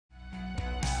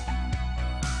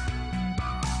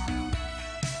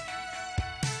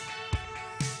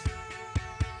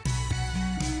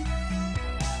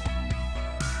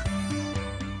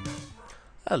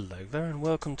Hello there and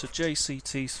welcome to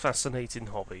JCT's Fascinating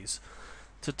Hobbies.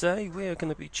 Today we are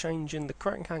going to be changing the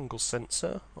crank angle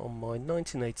sensor on my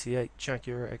 1988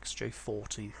 Jaguar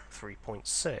XJ40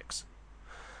 3.6.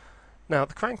 Now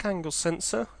the crank angle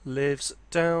sensor lives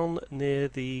down near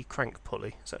the crank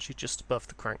pulley. It's actually just above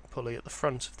the crank pulley at the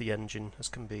front of the engine, as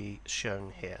can be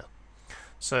shown here.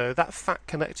 So that fat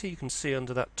connector you can see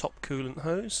under that top coolant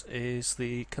hose is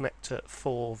the connector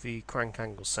for the crank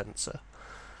angle sensor.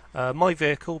 My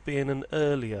vehicle, being an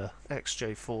earlier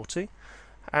XJ40,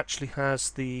 actually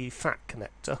has the fat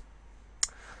connector.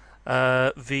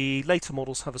 The later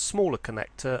models have a smaller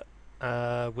connector,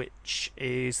 which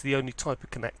is the only type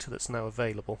of connector that's now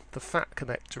available. The fat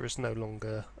connector is no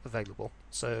longer available.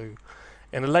 So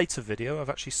in a later video I've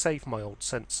actually saved my old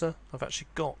sensor. I've actually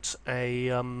got a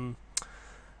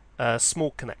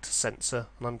small connector sensor,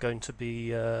 and I'm going to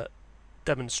be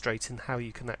demonstrating how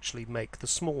you can actually make the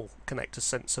small connector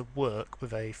sensor work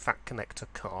with a fat connector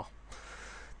car.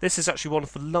 This is actually one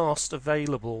of the last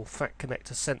available fat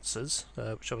connector sensors,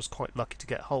 which I was quite lucky to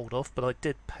get hold of, but I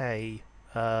did pay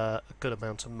a good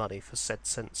amount of money for said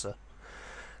sensor.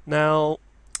 Now,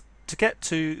 to get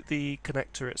to the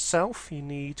connector itself, you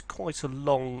need quite a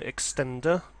long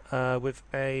extender with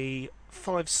a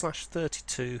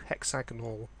 5/32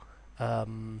 hexagonal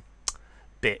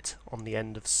bit on the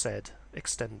end of said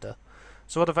extender.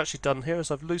 So what I've actually done here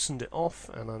is I've loosened it off,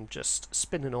 and I'm just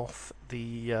spinning off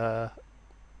the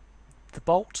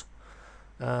bolt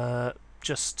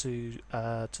just to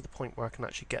the point where I can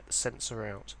actually get the sensor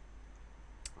out.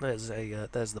 There's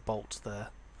the bolt there.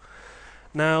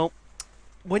 Now,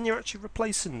 when you're actually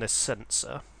replacing this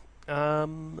sensor,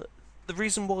 the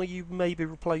reason why you may be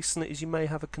replacing it is you may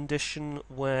have a condition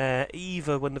where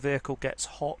either when the vehicle gets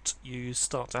hot you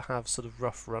start to have sort of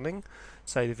rough running,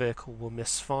 say the vehicle will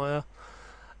misfire,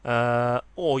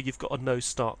 or you've got a no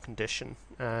start condition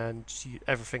and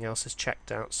everything else is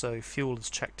checked out, so fuel is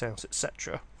checked out,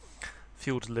 etc.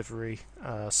 Fuel delivery,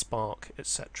 spark,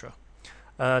 etc.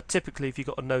 Typically if you've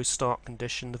got a no start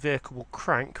condition, the vehicle will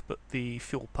crank but the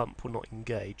fuel pump will not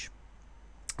engage.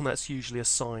 And that's usually a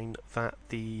sign that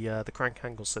the crank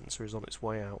angle sensor is on its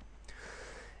way out.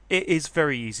 It is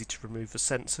very easy to remove the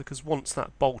sensor, because once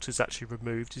that bolt is actually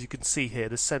removed, as you can see here,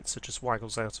 the sensor just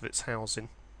waggles out of its housing.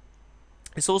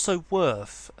 It's also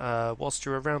worth, whilst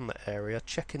you're around that area,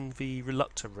 checking the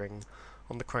reluctor ring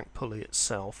on the crank pulley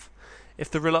itself. If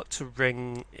the reluctor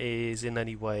ring is in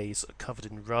any ways covered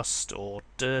in rust or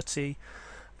dirty,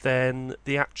 then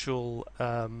the actual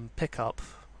pickup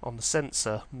on the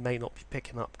sensor may not be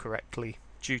picking up correctly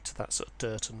due to that sort of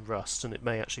dirt and rust, and it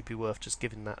may actually be worth just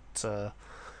giving that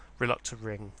reluctor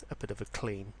ring a bit of a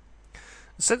clean.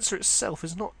 The sensor itself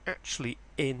is not actually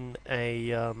in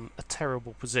a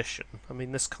terrible position. I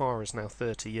mean, this car is now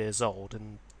 30 years old,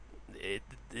 and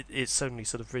it's only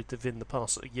sort of within the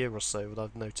past year or so that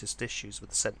I've noticed issues with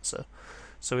the sensor.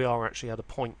 So we are actually at a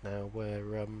point now where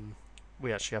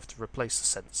we actually have to replace the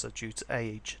sensor due to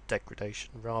age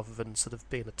degradation, rather than sort of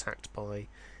being attacked by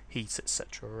heat,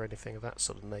 etc., or anything of that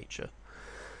sort of nature.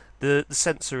 The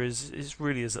sensor is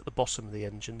really at the bottom of the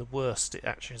engine. The worst it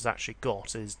has actually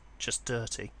got is just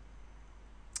dirty.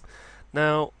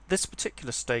 Now, this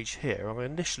particular stage here, I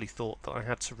initially thought that I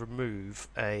had to remove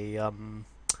a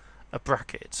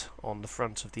bracket on the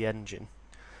front of the engine.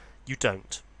 You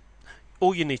don't.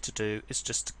 All you need to do is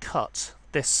just cut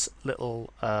this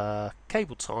little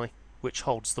cable tie which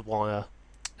holds the wire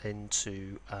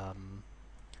into a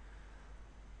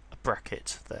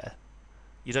bracket there.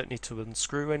 You don't need to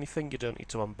unscrew anything, you don't need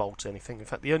to unbolt anything. In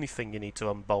fact, the only thing you need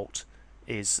to unbolt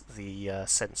is the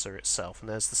sensor itself. And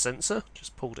there's the sensor,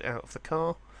 just pulled it out of the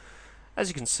car. As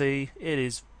you can see, it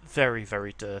is very,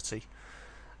 very dirty,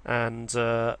 and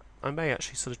I may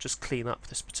actually sort of just clean up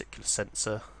this particular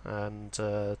sensor and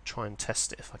try and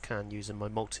test it if I can using my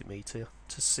multimeter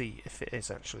to see if it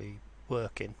is actually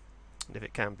working and if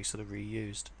it can be sort of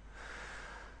reused.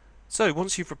 So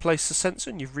once you've replaced the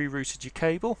sensor and you've rerouted your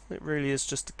cable, it really is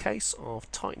just a case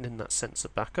of tightening that sensor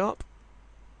back up,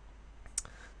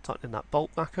 tightening that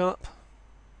bolt back up,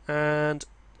 and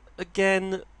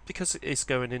again, because it is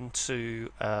going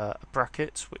into a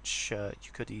bracket which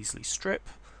you could easily strip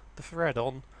the thread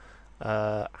on,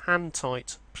 hand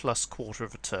tight plus quarter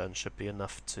of a turn should be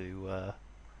enough to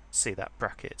see that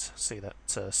bracket, see that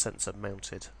sensor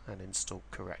mounted and installed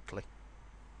correctly.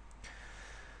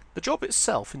 The job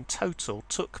itself in total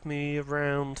took me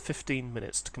around 15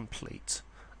 minutes to complete.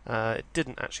 It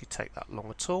didn't actually take that long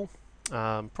at all.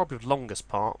 Probably the longest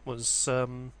part was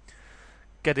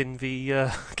getting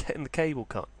the cable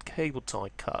tie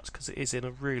cut, because it is in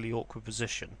a really awkward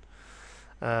position.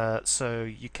 So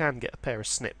you can get a pair of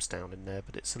snips down in there,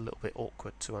 but it's a little bit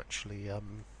awkward to actually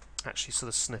sort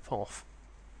of snip off.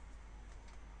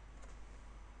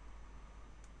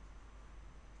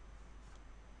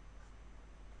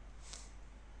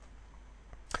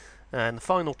 And the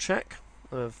final check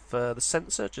of the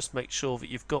sensor, just make sure that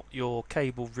you've got your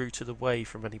cable routed away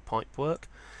from any pipe work.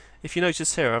 If you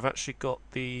notice here, I've actually got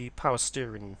the power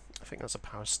steering. I think that's a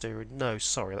power steering. No,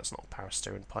 sorry, that's not a power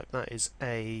steering pipe. That is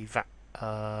a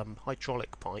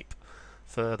hydraulic pipe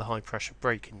for the high pressure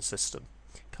braking system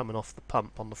coming off the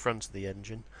pump on the front of the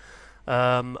engine.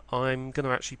 I'm going to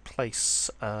actually place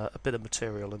a bit of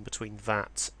material in between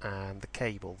that and the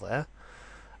cable there,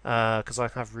 because I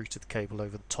have routed the cable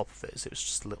over the top of it, as it was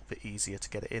just a little bit easier to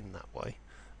get it in that way.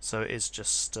 So it is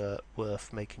just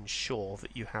worth making sure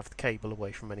that you have the cable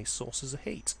away from any sources of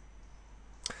heat.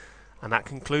 And that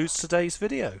concludes today's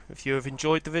video. If you have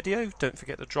enjoyed the video, don't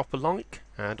forget to drop a like,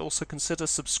 and also consider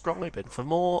subscribing for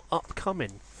more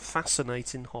upcoming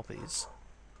fascinating hobbies.